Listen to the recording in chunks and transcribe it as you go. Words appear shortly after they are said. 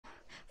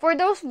for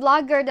those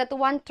vlogger that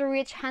want to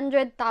reach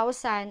 100,000,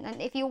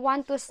 and if you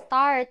want to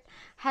start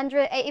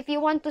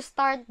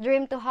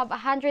dream to have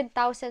 100,000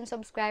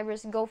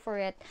 subscribers, go for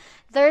it.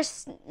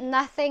 There's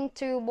nothing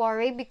to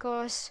worry,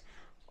 because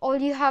all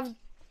you have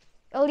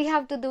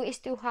to do is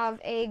to have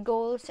a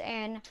goals,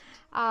 and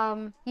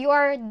you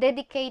are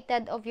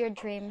dedicated of your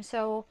dream.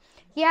 So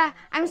yeah,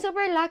 I'm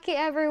super lucky,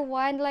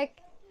 everyone.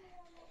 Like,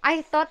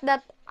 I thought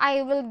that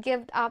I will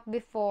give up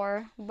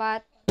before,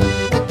 but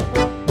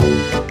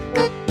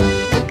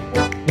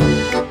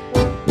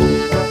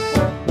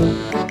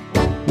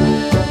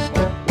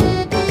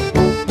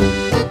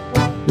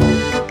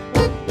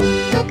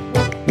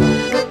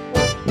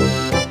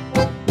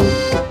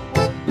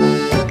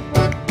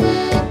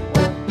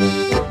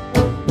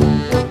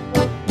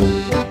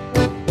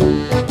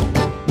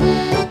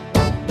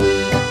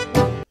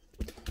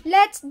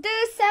let's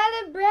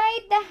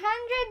celebrate the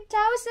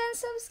 100,000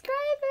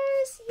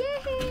 subscribers!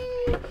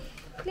 Yay!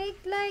 Click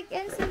like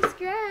and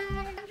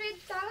subscribe.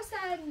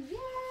 100,000! Yay!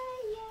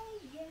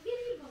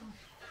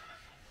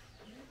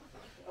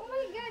 Oh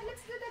my God!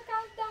 Let's do the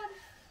countdown.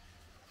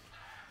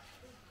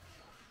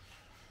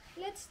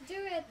 Let's do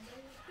it.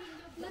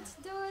 Let's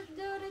do it.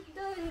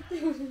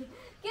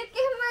 Get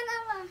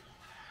Ama.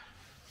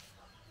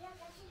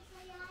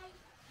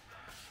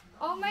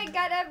 Oh my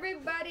God,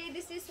 everybody,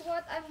 this is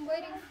what I'm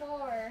waiting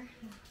for.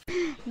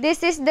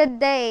 This is the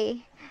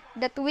day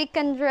that we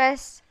can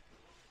dress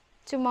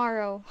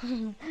tomorrow.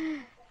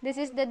 This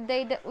is the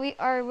day that we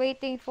are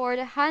waiting for,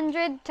 the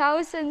 100,000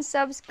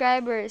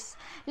 subscribers.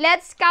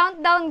 Let's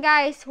count down,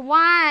 guys.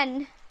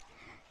 1,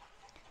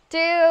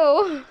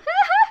 2,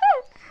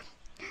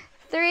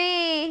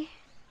 3,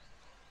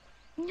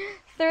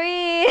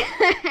 3,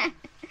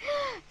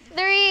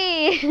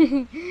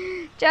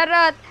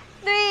 charot,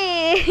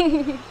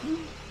 3,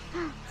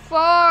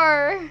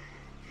 4,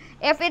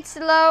 if it's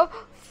low,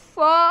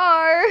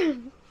 4,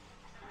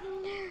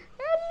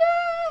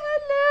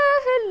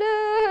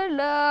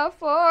 hello,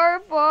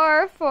 4,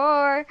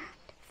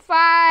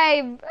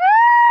 5,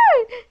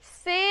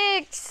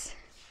 6,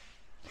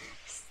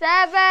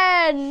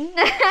 7,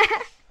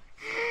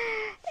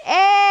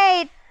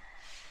 8,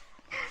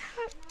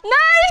 9, 10,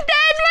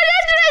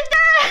 100.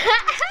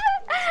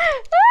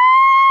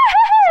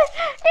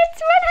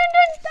 It's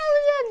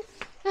 100,000.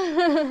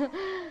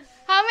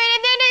 How many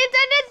did it?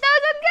 It's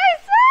 100,000,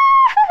 guys.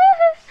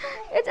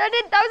 It's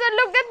 100,000.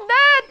 Look at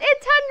that.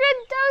 It's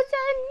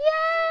 100,000.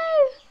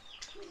 Yay!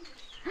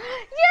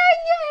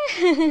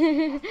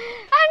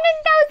 100,000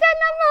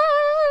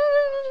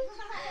 naman.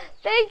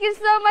 Thank you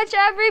so much,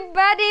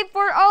 everybody,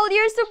 for all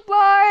your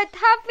support.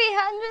 Happy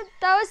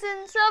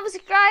 100,000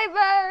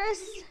 subscribers.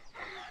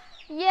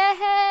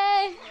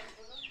 Yay!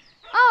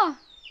 Oh,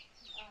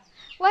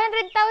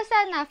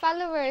 100,000 na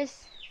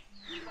followers.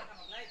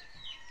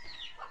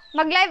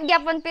 Mag-live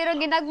gyapon pero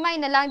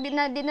ginagmay na lang,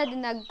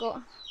 dinag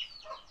ko.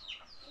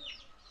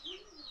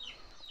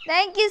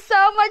 Thank you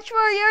so much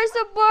for your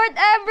support,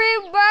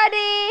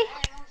 everybody.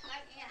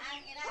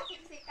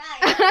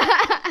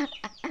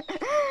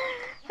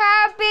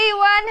 Happy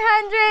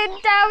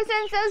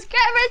 100,000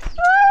 subscribers.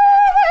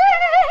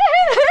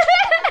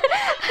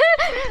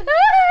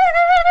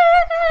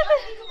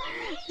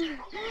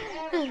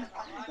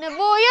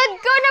 Nabuyod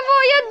ko.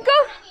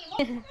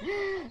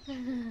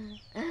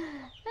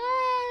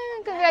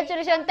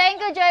 Congratulations.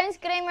 Thank you, James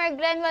Kramer,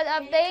 Glenn, what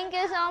up? Thank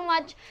you so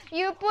much.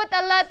 You put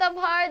a lot of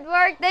hard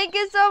work. Thank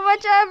you so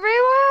much,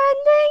 everyone.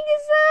 Thank you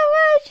so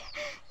much.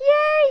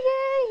 Yeah.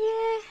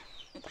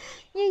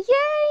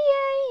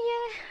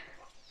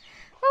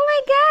 Oh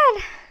my God.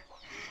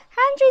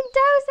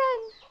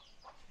 100,000.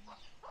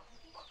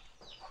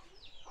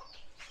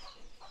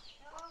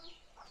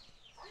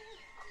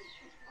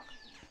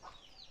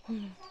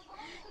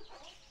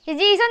 Si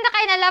Jason na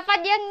kayo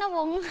nalapad yan no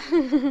mong.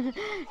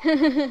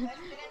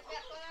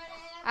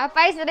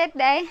 Apay sulit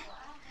day.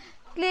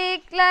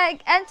 Click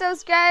like and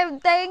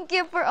subscribe. Thank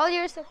you for all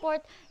your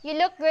support. You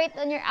look great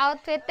on your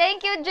outfit.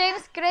 Thank you,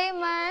 James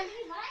Kramer.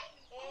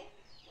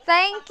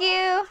 Thank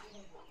you.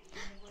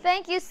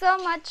 Thank you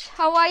so much.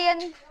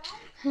 Hawaiian.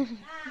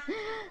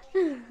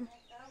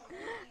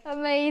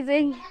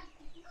 Amazing.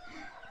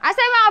 Asa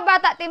yung mga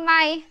bata,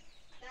 Timay?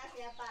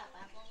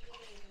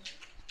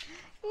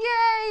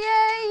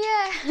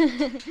 Yeah.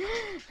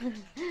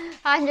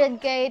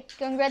 100K.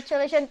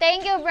 Congratulations.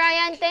 Thank you,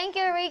 Brian. Thank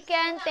you,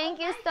 Rican. Thank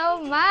you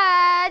so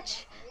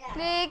much.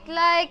 Click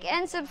like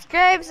and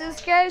subscribe.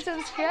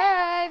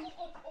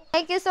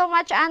 Thank you so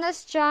much,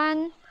 Anas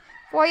John,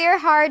 for your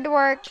hard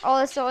work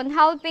also on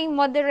helping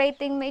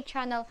moderating my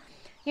channel.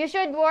 You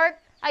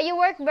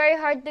work very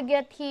hard to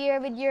get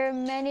here with your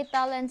many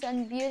talents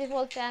and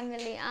beautiful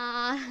family.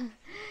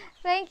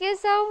 Thank you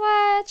so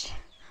much.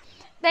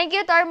 Thank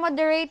you to our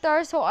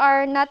moderators who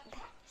are not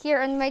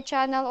here on my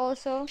channel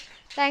also.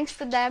 Thanks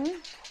to them.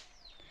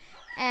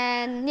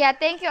 And yeah,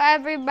 thank you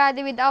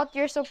everybody. Without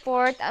your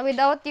support,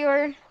 without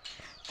your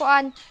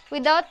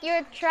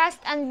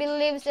trust and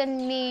beliefs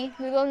in me,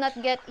 we will not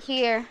get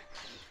here.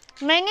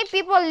 Many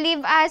people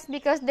leave us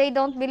because they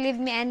don't believe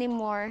me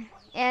anymore.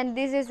 And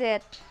this is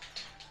it.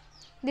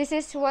 This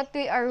is what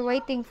we are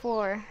waiting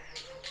for.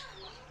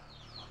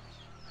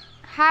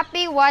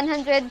 Happy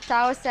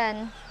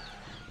 100,000.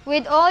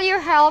 With all your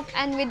help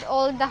and with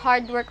all the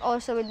hard work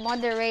also with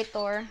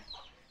moderator.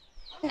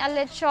 A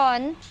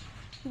lechon,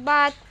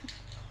 but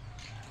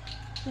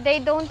they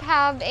don't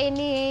have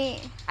any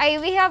I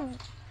we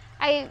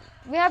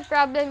have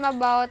problem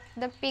about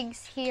the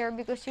pigs here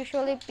because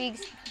usually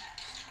pigs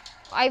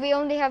we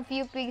only have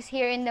few pigs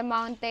here in the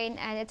mountain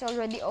and it's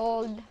already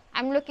old.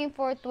 I'm looking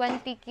for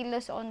 20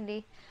 kilos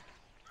only.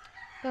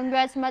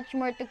 Congrats, much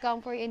more to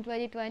come for you in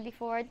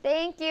 2024.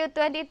 Thank you,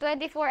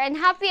 2024, and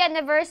happy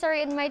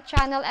anniversary in my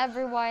channel,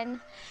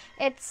 everyone.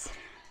 It's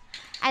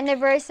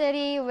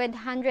anniversary with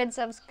 100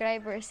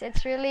 subscribers.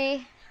 It's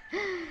really,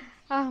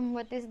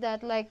 what is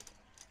that? Like,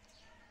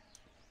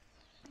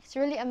 it's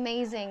really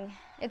amazing.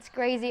 It's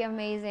crazy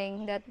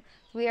amazing that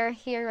we are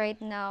here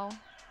right now.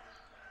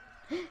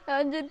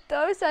 100,000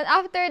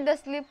 after the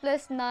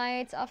sleepless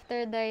nights,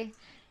 after the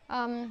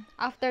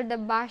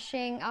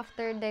bashing,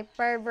 after the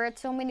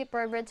perverts, so many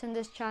perverts in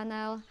this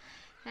channel,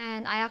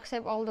 and I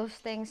accept all those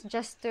things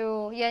just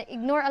to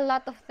ignore a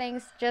lot of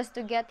things just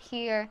to get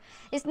here.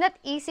 It's not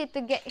easy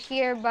to get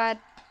here, but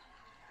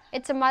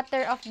it's a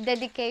matter of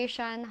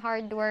dedication,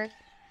 hard work,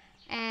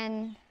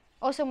 and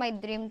also my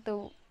dream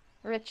to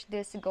reach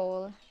this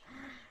goal.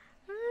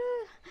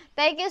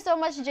 Thank you so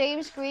much,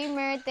 James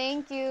Creamer.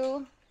 Thank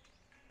you.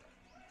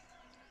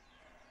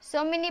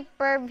 So many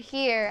perv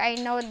here. I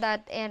know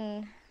that,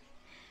 and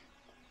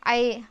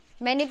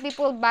many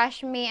people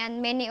bash me,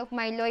 and many of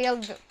my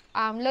loyal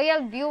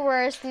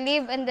viewers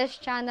live in this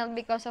channel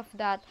because of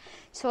that.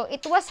 So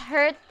it was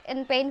hurt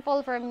and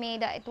painful for me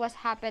that it was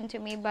happened to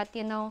me, but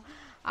you know,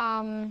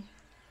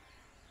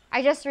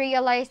 I just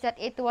realized that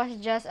it was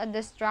just a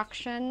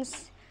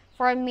distractions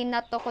for me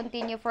not to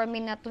continue, for me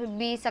not to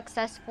be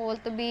successful,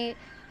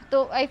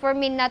 for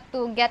me not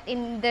to get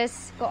in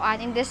this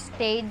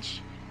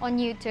stage on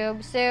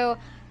YouTube. So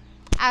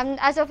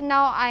as of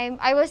now,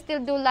 I will still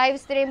do live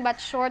stream, but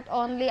short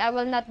only. I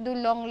will not do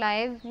long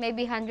live.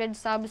 Maybe 100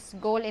 subs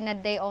goal in a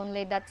day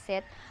only. That's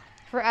it.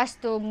 For us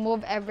to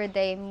move every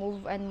day,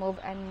 move and move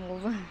and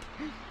move.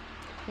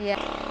 Yeah.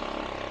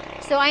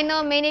 So I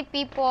know many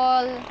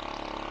people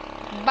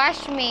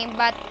bash me,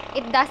 but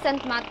it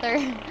doesn't matter.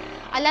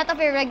 A lot of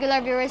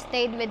irregular viewers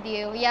stayed with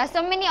you. Yeah,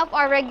 so many of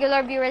our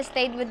regular viewers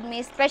stayed with me,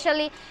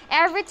 especially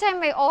every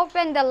time I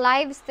open the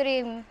live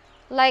stream.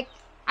 Like,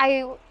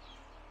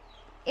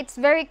 it's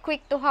very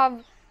quick to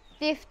have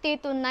 50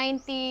 to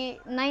 90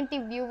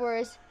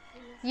 viewers.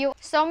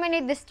 So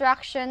many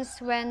distractions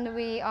when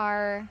we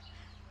are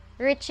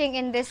reaching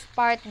in this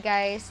part,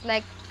 guys.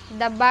 Like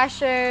the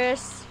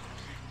bashers.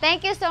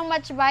 Thank you so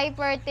much,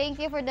 Viper. Thank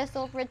you for the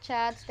super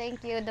chats.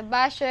 Thank you. The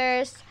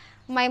bashers,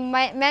 my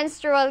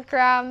menstrual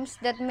cramps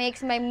that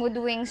makes my mood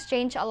wings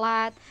change a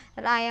lot.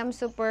 That I am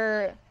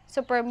super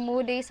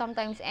moody,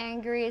 sometimes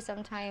angry,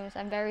 sometimes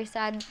I'm very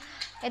sad.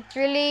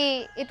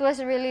 It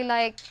was really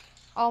like,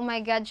 oh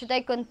my god, should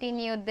I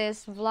continue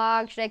this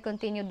vlog? Should I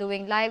continue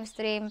doing live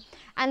stream?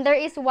 And there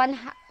is one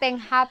thing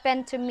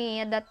happened to me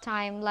at that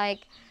time,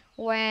 like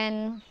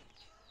when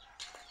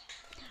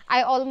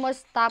I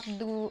almost stopped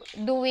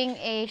doing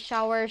a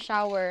shower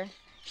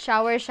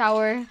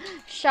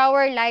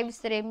live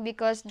stream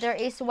because there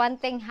is one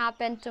thing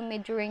happened to me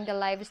during the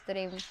live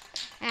stream.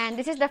 And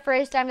this is the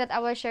first time that I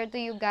will share to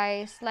you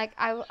guys. Like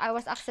I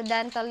was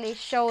accidentally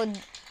showed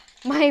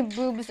my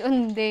boobs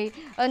on the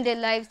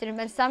live stream,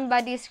 and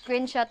somebody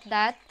screenshot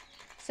that.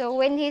 So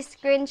when he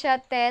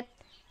screenshot it,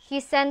 he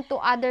sent to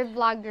other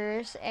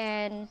vloggers,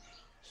 and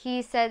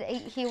he said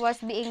he was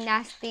being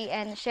nasty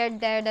and shared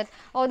there that,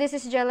 oh, this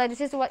is Jella,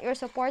 this is what you're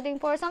supporting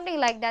for, something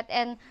like that.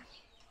 And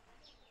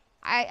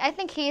I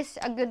think he's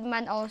a good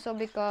man also,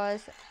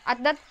 because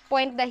at that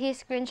point that he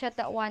screenshot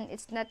that one,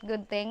 it's not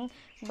good thing.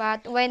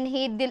 But when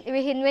he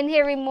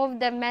removed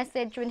the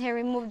message, when he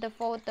removed the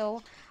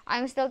photo,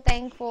 I'm still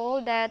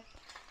thankful that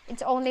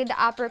it's only the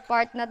upper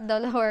part, not the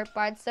lower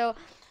part. So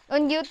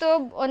on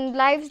YouTube, on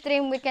live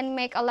stream, we can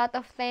make a lot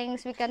of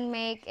things. We can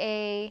make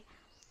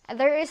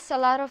there is a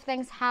lot of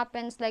things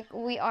happens, like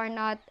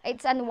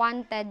it's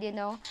unwanted, you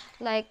know,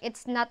 like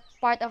it's not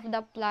part of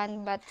the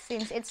plan, but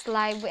since it's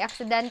live, we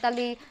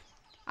accidentally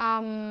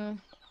like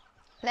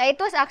it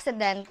was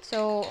accident.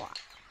 So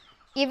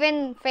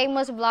even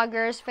famous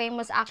vloggers,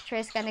 famous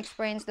actors can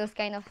experience those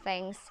kind of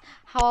things.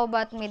 How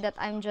about me that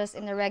I'm just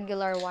in a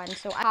regular one?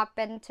 So it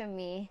happened to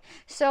me.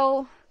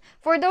 So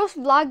for those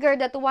vloggers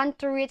that want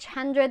to reach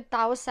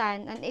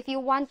 100,000, and if you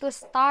want to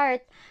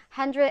start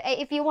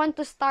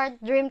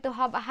dream to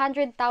have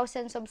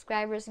 100,000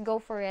 subscribers, go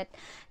for it.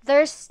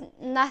 There's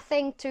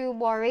nothing to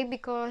worry,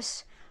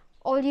 because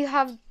all you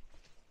have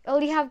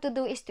to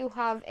do is to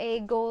have a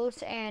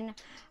goals, and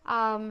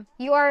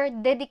you are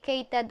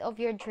dedicated of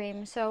your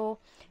dream. So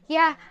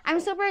yeah, I'm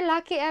super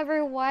lucky,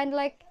 everyone.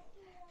 Like,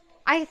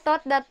 I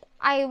thought that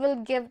I will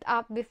give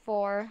up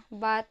before,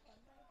 but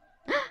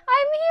I'm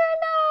here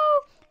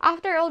now.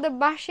 After all the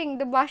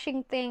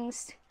bashing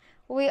things,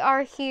 we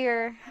are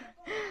here.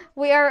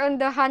 We are on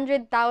the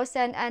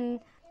 100,000,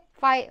 and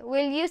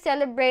Will you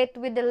celebrate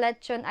with the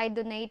lechon I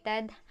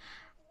donated?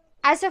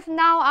 As of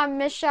now,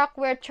 Miss Shock,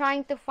 we're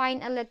trying to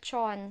find a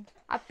lechon,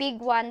 a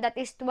pig one that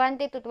is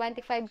 20 to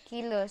 25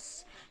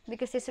 kilos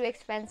because it's so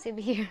expensive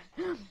here.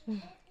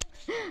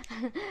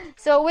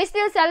 So we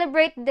still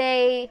celebrate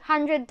the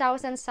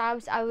 100,000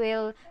 subs. I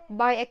will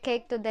buy a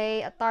cake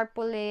today, a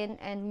tarpaulin,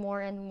 and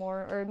more and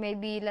more. Or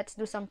maybe let's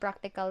do some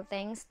practical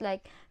things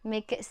like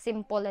make it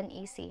simple and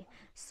easy.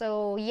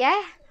 So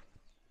yeah,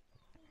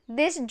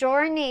 this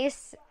journey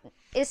is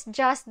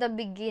just the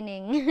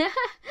beginning.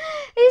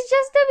 It's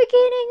just the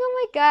beginning. Oh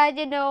my god,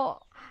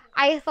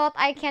 I thought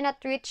I cannot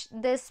reach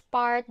this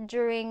part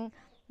during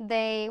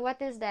the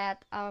what is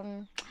that?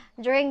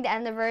 During the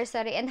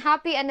anniversary. And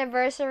happy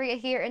anniversary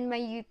here in my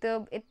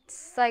YouTube.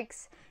 It's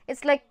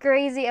like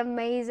crazy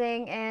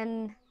amazing,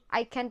 and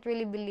I can't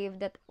really believe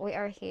that we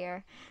are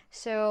here.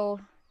 So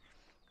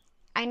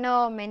I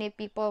know many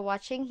people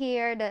watching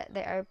here that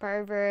they are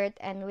pervert,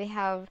 and we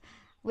have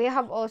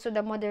also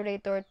the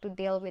moderator to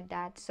deal with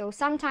that. So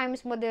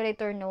sometimes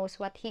moderator knows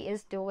what he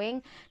is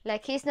doing.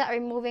 Like he's not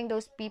removing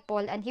those people,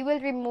 and he will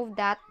remove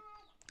that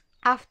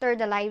after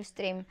the live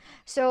stream.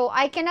 So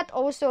I cannot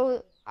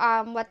also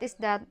what is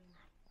that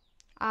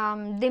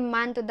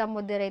demand to the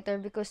moderator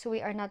because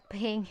we are not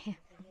paying him.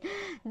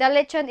 The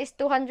lechon is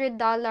 $200.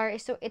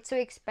 So it's so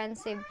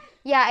expensive.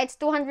 Yeah, it's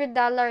 $200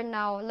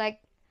 now. Like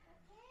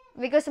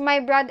because my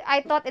brother,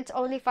 I thought it's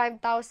only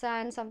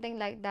 5,000 something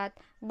like that,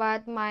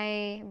 but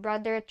my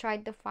brother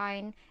tried to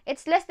find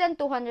it's less than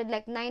 200,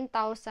 like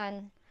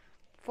 9,000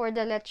 for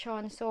the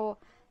lechon. So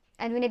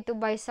and we need to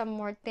buy some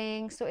more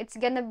things, so it's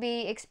gonna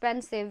be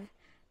expensive.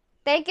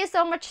 Thank you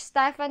so much,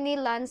 Stephanie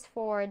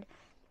Lansford.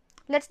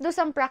 Let's do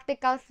some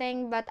practical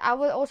thing, but I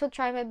will also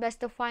try my best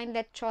to find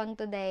lechon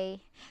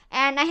today.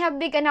 And I have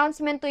big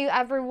announcement to you,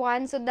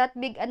 everyone. So that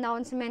big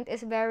announcement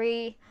is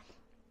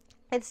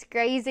it's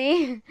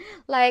crazy.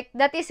 Like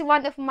that is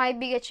one of my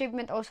big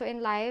achievement also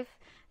in life,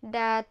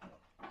 that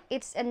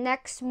it's a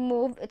next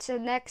move, it's a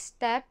next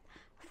step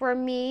for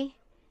me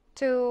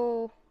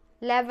to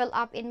level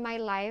up in my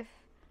life.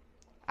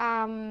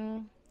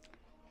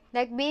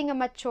 Like being a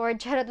mature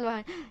charot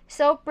lang.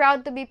 So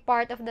proud to be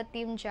part of the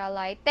Team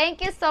Jalai.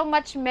 Thank you so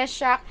much,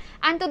 Meshak.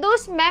 And to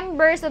those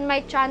members on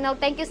my channel,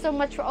 thank you so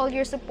much for all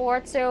your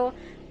support. So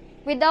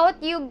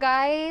without you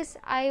guys,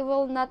 I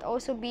will not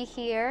also be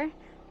here.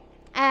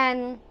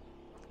 And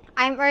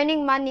I'm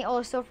earning money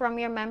also from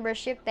your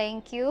membership.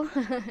 Thank you.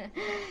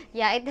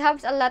 Yeah, it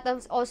helps a lot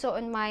of also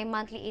on my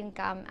monthly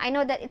income. I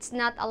know that it's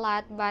not a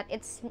lot, but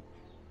it's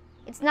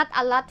not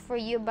a lot for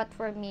you, but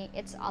for me,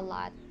 it's a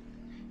lot.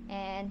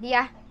 And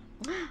yeah,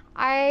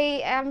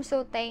 I am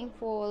so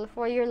thankful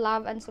for your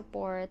love and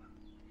support.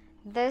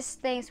 These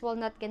things will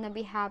not gonna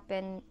be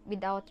happen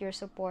without your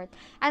support.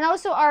 And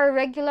also our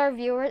regular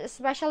viewers,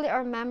 especially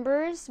our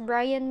members,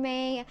 Brian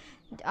May,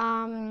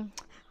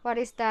 what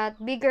is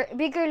that? Bigger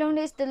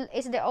Lonely is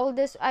the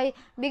oldest.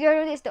 Bigger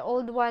Lonely is the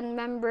old one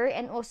member,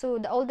 and also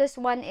the oldest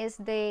one is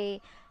the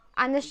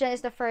Anishan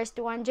is the first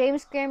one.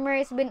 James Kramer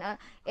it's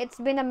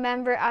been a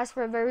member us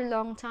for a very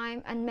long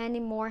time, and many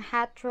more,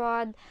 Hat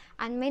Rod,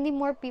 and many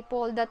more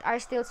people that are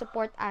still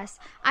support us.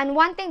 And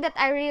one thing that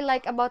I really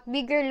like about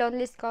Bigger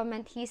Lonely's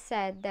comment, he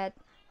said that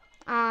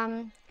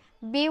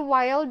be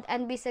wild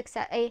and be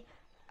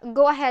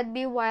go ahead,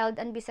 be wild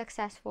and be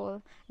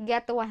successful.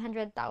 Get to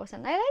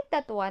 100,000. I like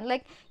that one.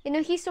 Like,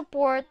 he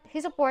support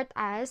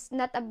us,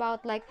 not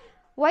about like,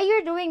 why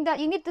you're doing that?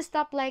 You need to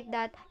stop like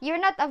that. You're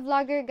not a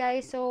vlogger,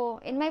 guys. So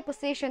in my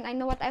position, I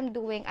know what I'm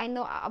doing. I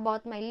know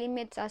about my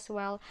limits as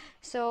well.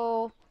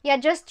 So yeah,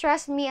 just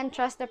trust me and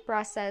trust the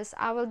process.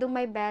 I will do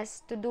my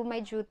best to do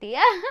my duty.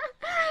 Oh,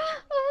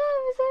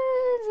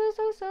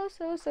 I'm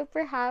so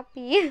super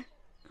happy.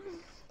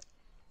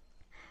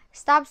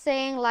 Stop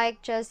saying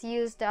like, just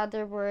use the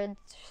other words.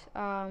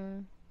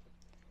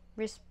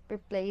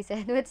 Replace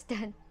it. What's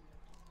that?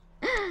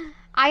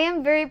 I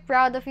am very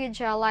proud of you,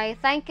 Jalai.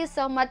 Thank you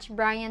so much,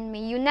 Brian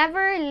Me. You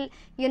never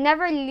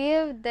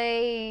leave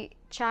the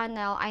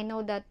channel. I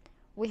know that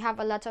we have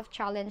a lot of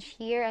challenge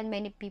here, and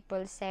many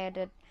people say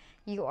that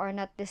you are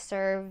not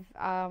deserve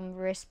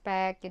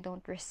respect. You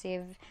don't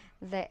receive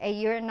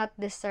you're not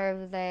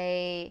deserve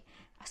the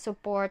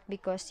support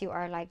because you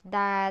are like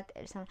that.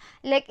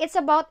 Like, it's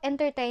about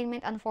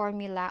entertainment and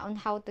formula on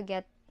how to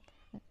get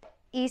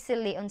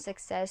easily on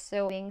success.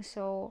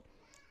 So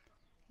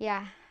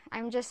yeah,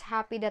 I'm just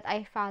happy that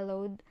I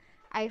followed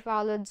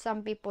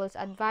some people's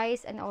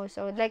advice, and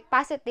also like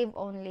positive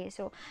only.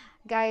 So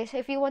guys,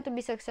 if you want to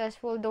be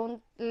successful,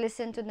 don't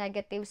listen to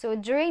negative. So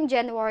during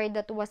January,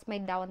 that was my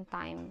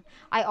downtime.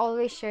 I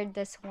always shared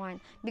this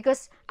one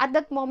because at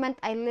that moment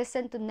I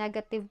listened to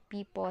negative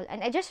people,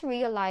 and I just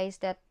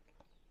realized that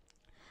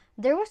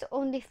there was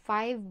only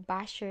 5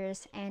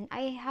 bashers and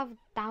I have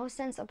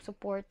thousands of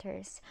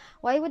supporters.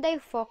 Why would I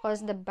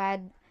focus the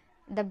bad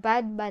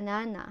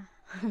banana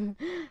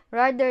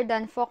rather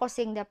than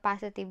focusing the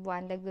positive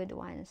one, the good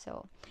one?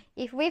 So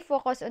if we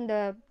focus on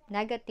the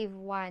negative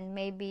one,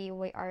 maybe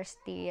we are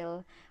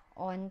still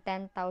on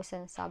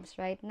 10,000 subs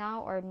right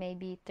now, or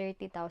maybe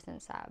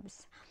 30,000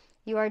 subs.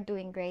 You are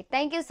doing great.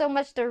 Thank you so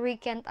much to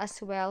Rekent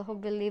as well, who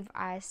believe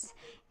us.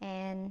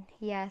 And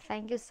yeah,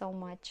 thank you so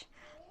much.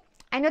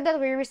 I know that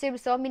we receive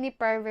so many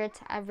perverts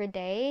every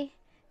day,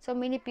 so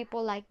many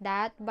people like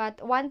that,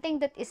 but one thing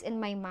that is in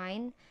my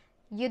mind,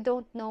 you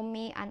don't know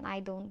me and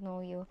I don't know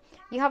you.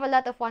 You have a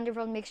lot of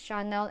wonderful mixed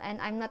channel and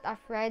I'm not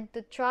afraid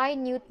to try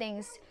new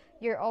things.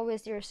 You're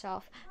always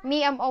yourself.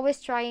 Me, I'm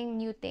always trying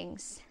new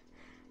things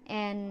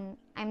and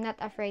I'm not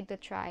afraid to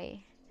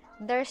try.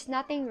 There's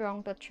nothing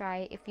wrong to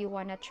try if you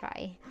want to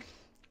try.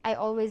 I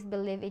always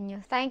believe in you.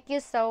 Thank you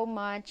so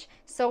much.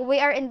 So we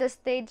are in the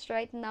stage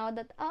right now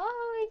that, oh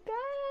my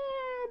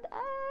god,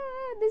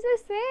 this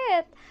is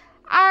it.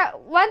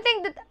 One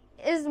thing that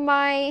is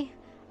my,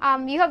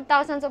 you have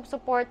thousands of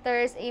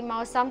supporters,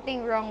 email,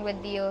 something wrong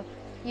with you.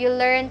 You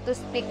learn to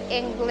speak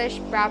English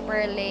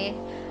properly.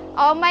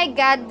 Oh my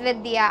god,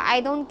 Vidya,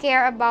 I don't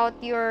care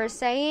about your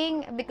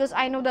saying because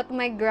I know that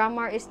my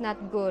grammar is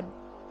not good.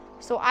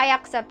 So I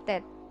accept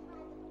it.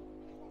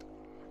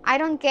 I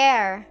don't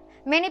care.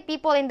 Many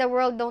people in the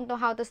world don't know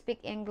how to speak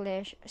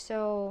English.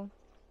 So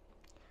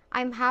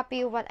I'm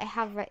happy with what I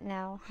have right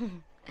now.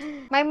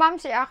 my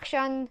mom's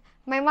reaction,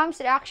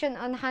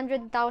 on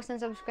 100,000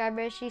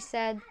 subscribers, she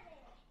said,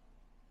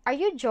 "Are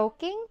you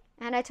joking?"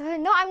 And I told her,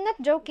 "No, I'm not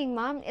joking,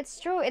 mom. It's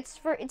true. It's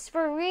for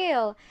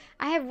real.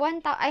 I have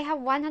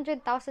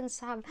 100,000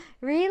 subs."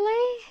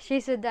 Really?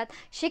 She said that.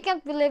 She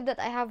can't believe that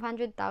I have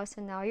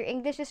 100,000 now. Your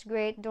English is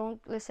great.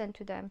 Don't listen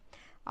to them.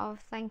 Oh,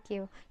 thank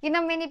you. You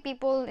know, many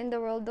people in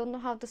the world don't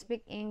know how to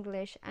speak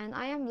English, and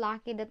I am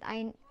lucky that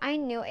I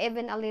knew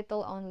even a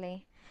little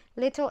only.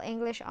 Little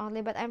English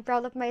only, but I'm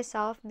proud of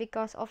myself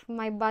because of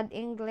my bad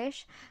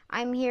English.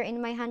 I'm here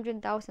in my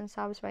 100,000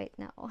 subs right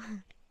now.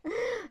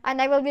 And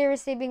I will be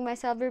receiving my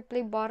silver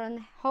play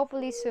button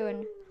hopefully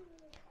soon.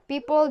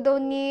 People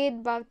don't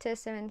need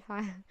baptism and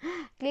fire.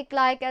 Click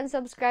like and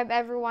subscribe,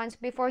 everyone.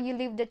 Before you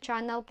leave the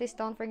channel, please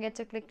don't forget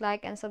to click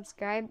like and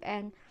subscribe.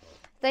 And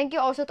thank you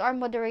also to our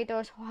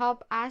moderators who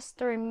help us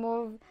to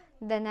remove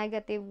the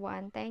negative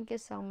one. Thank you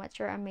so much.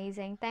 You're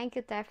amazing. Thank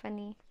you,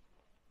 Tiffany.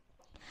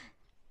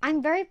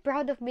 I'm very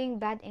proud of being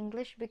bad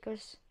English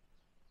because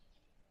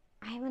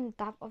I'm on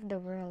top of the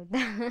world.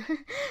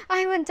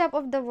 I'm on top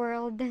of the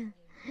world.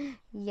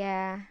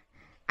 Yeah.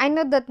 I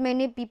know that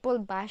many people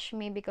bash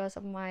me because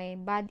of my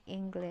bad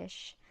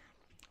English.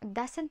 It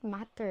doesn't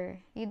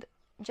matter.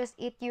 Just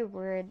eat your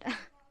word.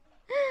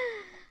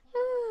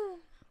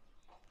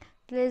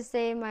 Please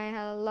say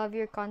I love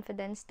your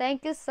confidence.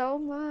 Thank you so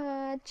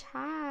much.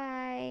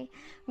 Hi.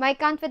 My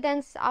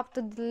confidence up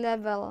to the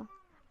level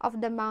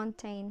of the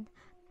mountain.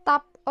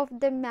 Top of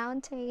the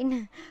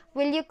mountain.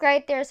 Will you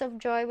cry tears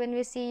of joy when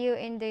we see you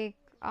in the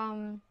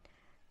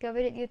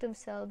coveted YouTube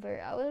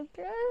silver? I will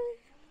cry.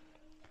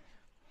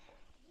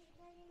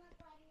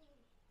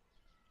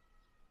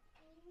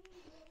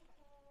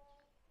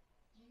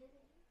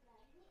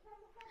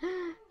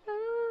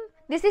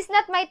 This is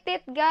not my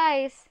teeth,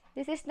 guys.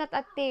 This is not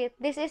a teeth.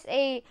 This is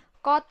a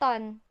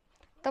cotton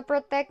to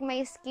protect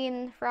my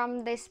skin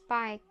from the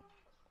spike.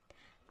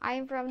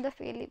 I'm from the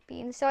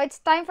Philippines. So it's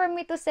time for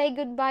me to say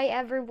goodbye,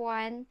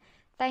 everyone.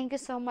 Thank you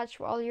so much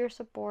for all your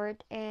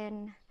support.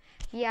 And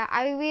yeah,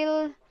 I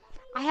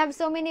have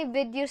so many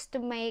videos to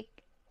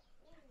make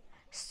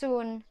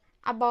soon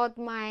about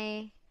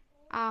my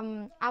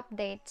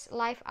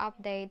life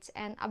updates,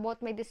 and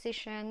about my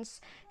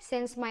decisions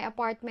since my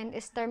apartment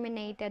is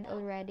terminated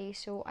already.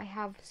 So I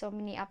have so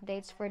many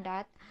updates for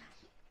that.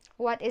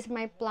 What is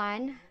my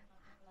plan?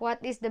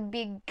 What is the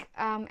big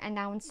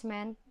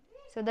announcement?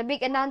 So the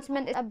big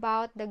announcement is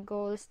about the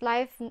goals,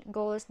 life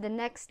goals, the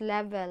next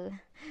level.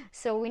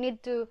 So we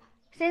need to,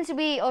 since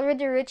we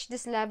already reached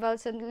this level,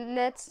 so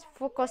let's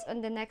focus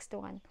on the next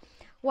one.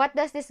 What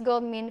does this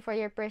goal mean for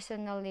you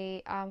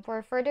personally?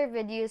 For further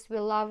videos, we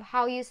love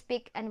how you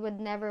speak and would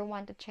never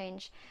want to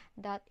change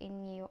that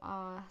in you.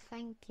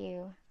 Thank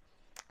you.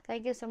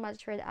 Thank you so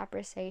much for the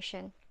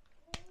appreciation.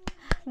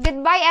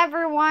 Goodbye,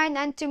 everyone,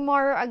 and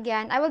tomorrow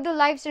again. I will do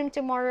live stream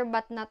tomorrow,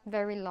 but not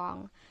very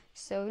long.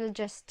 So we'll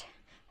just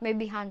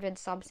maybe 100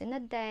 subs in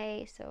a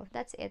day. So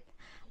that's it.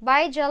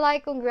 Bye, July.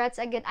 Congrats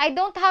again. I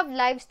don't have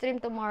live stream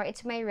tomorrow.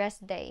 It's my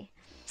rest day.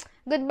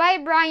 Goodbye,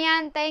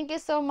 Brian. Thank you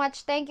so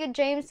much. Thank you,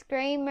 James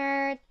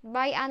Kramer.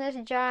 Bye, Anas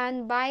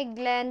John. Bye,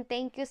 Glenn.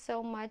 Thank you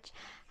so much.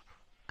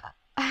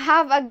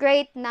 Have a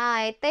great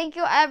night. Thank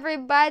you,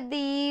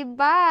 everybody.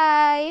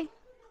 Bye.